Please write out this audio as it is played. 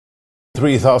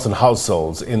3,000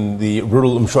 households in the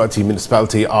rural Umshwati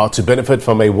municipality are to benefit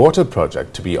from a water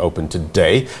project to be opened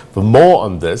today. For more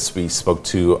on this, we spoke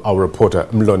to our reporter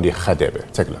Mlondi Radebe.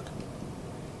 Take a look.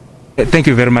 Thank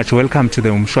you very much. Welcome to the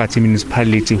Umshwati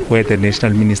municipality, where the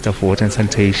National Minister for Water and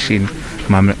Sanitation,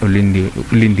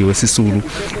 Lindiwe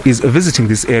Sisulu, is visiting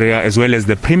this area, as well as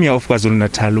the Premier of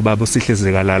KwaZulu-Natal,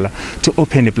 to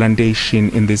open a plantation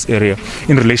in this area.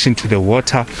 In relation to the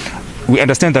water, we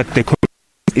understand that the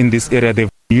in this area, they're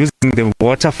using the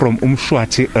water from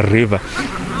Umshwati River.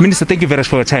 Minister, thank you very much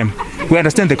for your time. We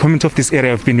understand the community of this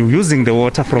area have been using the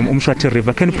water from Umshwati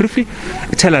River. Can you briefly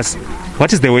tell us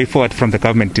what is the way forward from the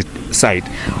government side?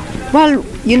 Well,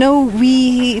 you know,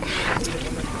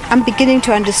 I'm beginning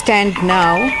to understand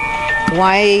now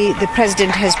why the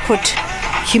president has put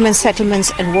human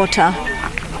settlements and water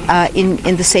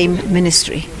in the same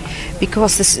ministry.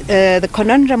 Because the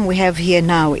conundrum we have here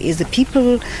now is the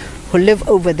people who live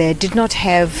over there did not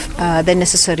have the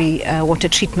necessary water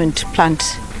treatment plant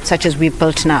such as we've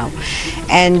built now.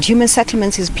 And Human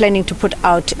Settlements is planning to put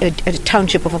out a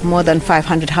township of more than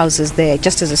 500 houses there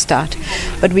just as a start.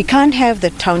 But we can't have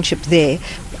the township there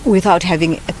without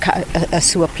having a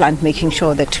sewer plant, making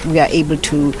sure that we are able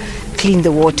to clean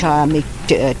the water,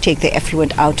 take the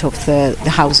effluent out of the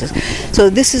houses. So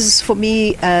this is, for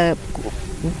me, a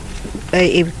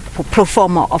pro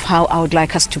forma of how I would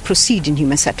like us to proceed in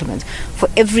human settlements. For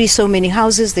every so many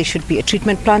houses, there should be a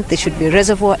treatment plant, there should be a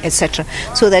reservoir, etc.,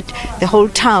 so that the whole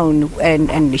town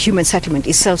and human settlement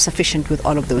is self-sufficient with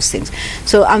all of those things.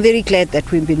 So I'm very glad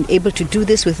that we've been able to do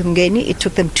this with Mngeni. It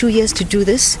took them 2 years to do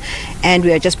this, and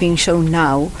we are just being shown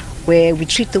now where we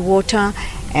treat the water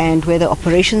and where the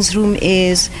operations room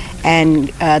is. And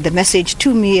the message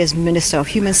to me as Minister of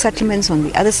Human Settlements on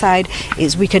the other side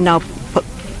is we can now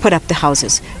put up the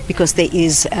houses, because there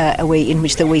is a way in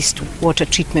which the wastewater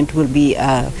treatment will be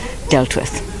dealt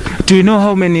with. Do you know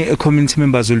how many community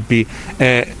members will be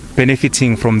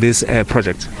benefiting from this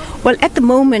project? Well, at the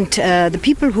moment, the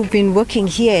people who've been working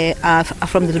here are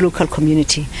from the local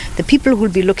community. The people who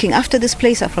will be looking after this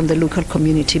place are from the local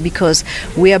community, because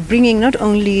we are bringing not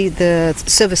only the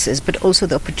services but also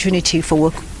the opportunity for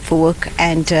work.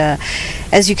 And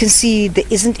as you can see, there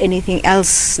isn't anything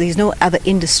else. There's no other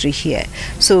industry here.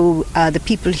 So the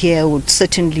people here would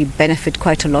certainly benefit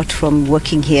quite a lot from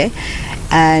working here.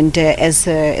 And as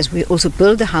we also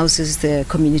build the houses, the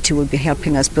community will be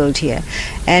helping us build here.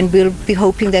 And we'll be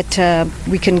hoping that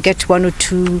we can get one or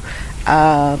two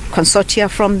consortia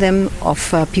from them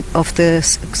of the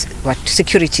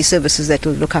security services that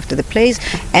will look after the place,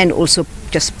 and also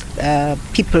just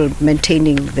people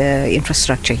maintaining the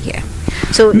infrastructure here.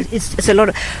 So it's a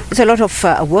lot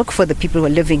of work for the people who are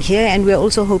living here, and we're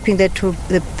also hoping that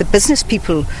the business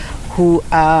people who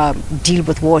deal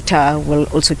with water will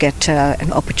also get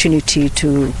an opportunity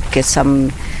to get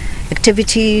some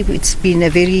activity. It's been a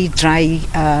very dry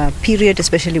period,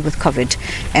 especially with COVID,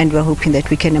 and we're hoping that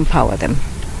we can empower them.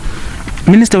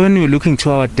 Minister, when we're looking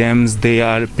to our dams, they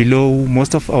are below,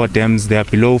 most of our dams, they are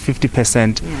below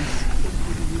 50%. Yes.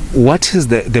 What is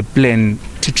the plan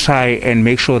to try and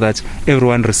make sure that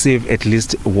everyone receive at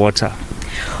least water?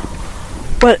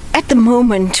 Well, at the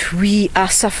moment, we are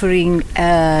suffering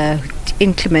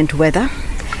inclement weather.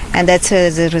 And that's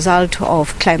as a result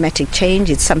of climatic change.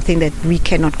 It's something that we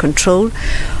cannot control.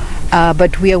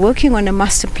 But we are working on a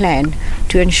master plan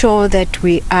to ensure that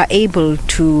we are able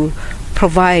to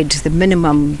provide the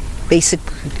minimum basic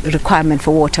requirement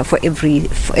for water for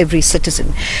every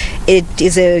citizen. It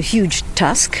is a huge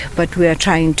task, but we are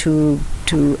trying to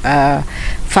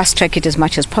fast track it as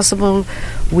much as possible.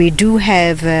 We do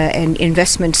have an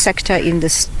investment sector in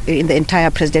the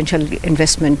entire presidential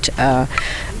investment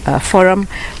forum,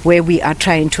 where we are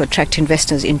trying to attract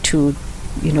investors into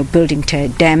building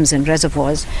dams and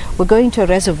reservoirs. We're going to a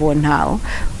reservoir now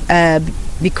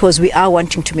because we are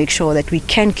wanting to make sure that we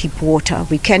can keep water,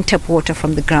 we can tap water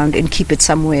from the ground and keep it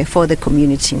somewhere for the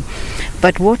community.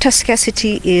 But water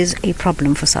scarcity is a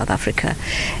problem for South Africa.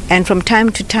 And from time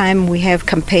to time we have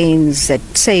campaigns that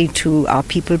say to our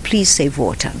people, please save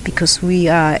water, because we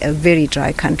are a very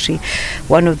dry country.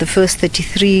 One of the first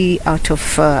 33 out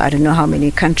of I don't know how many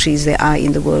countries there are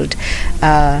in the world.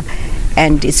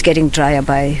 And it's getting drier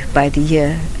by the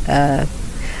year.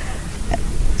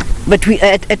 But we,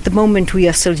 at the moment, we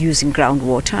are still using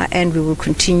groundwater, and we will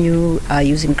continue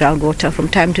using groundwater. From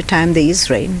time to time there is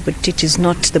rain, but it is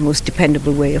not the most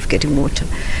dependable way of getting water.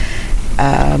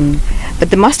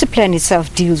 But the master plan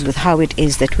itself deals with how it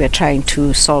is that we are trying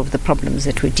to solve the problems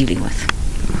that we're dealing with.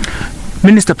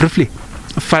 Minister, briefly,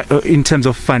 in terms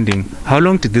of funding, how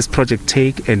long did this project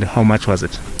take and how much was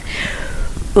it?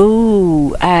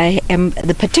 Oh,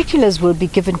 the particulars will be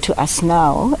given to us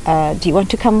now. Do you want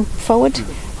to come forward?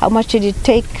 How much did it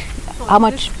take? How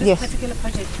much? Yes. Particular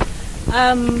project.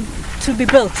 To be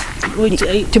built.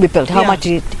 To be built. How much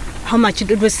did it? How much?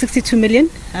 It was 62 million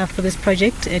for this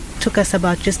project. It took us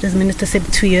about, just as Minister said,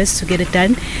 2 years to get it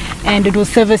done, and it will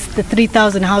service the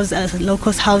 3,000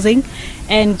 low-cost housing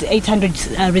and 800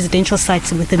 residential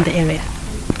sites within the area.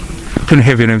 Can you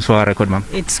have your name for our record, ma'am?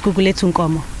 It's Gugulethu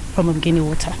Nkomo from Umgeni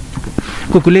Water.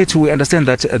 Gugulethu, we understand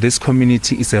that this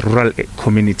community is a rural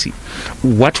community.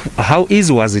 How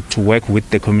easy was it to work with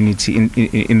the community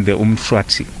in the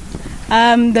Umshwati?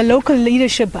 The local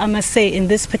leadership, I must say, in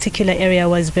this particular area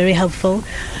was very helpful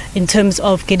in terms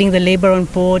of getting the labor on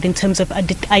board, in terms of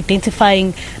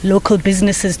identifying local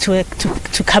businesses to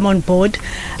come on board.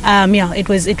 It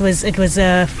was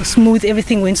smooth.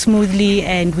 Everything went smoothly,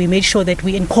 and we made sure that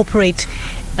we incorporate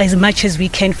as much as we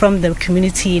can from the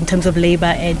community in terms of labor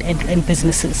and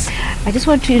businesses. I just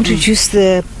want to introduce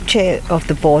the chair of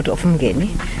the board of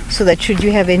Umgeni, so that should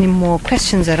you have any more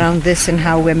questions around this and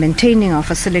how we're maintaining our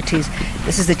facilities,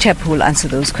 this is the chap who will answer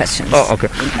those questions. Oh, okay.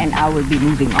 And I will be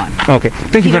moving on. Okay.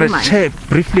 Thank you very much. Chair,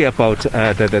 briefly about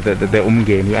the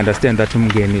Umgeni. We understand that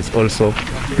Umgeni is also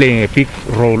playing a big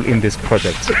role in this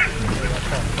project.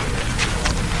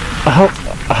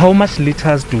 How much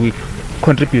litres do we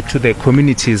contribute to the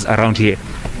communities around here?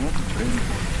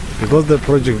 Because the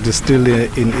project is still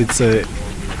in its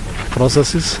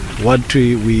processes, what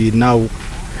we now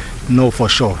know for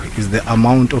sure is the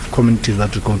amount of communities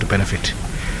that are going to benefit.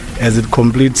 As it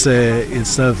completes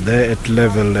itself there at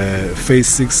level phase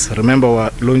 6, remember we're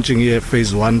launching here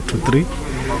phase 1 to 3.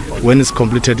 When it's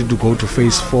completed, it will go to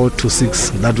phase 4 to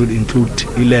 6. That would include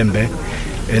Ilembe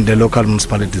and the local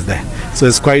municipalities there. So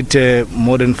it's quite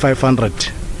more than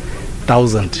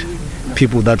 500,000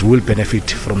 people that will benefit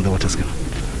from the water scheme.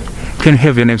 Can you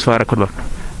have your names for our record?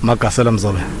 Makasela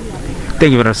Mzobe.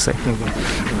 Thank you very much, sir.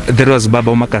 There was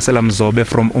Baba Makasela Mzobe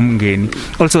from Umgeni.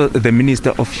 Also, the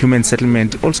Minister of Human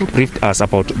Settlement also briefed us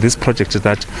about this project,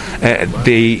 that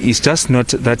it's just not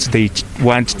that they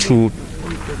want to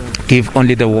give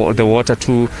only the water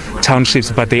to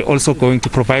townships, but they're also going to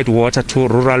provide water to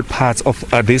rural parts of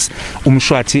this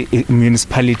Umshwati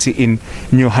municipality in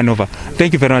New Hanover.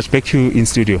 Thank you very much. Back to you in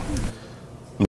studio.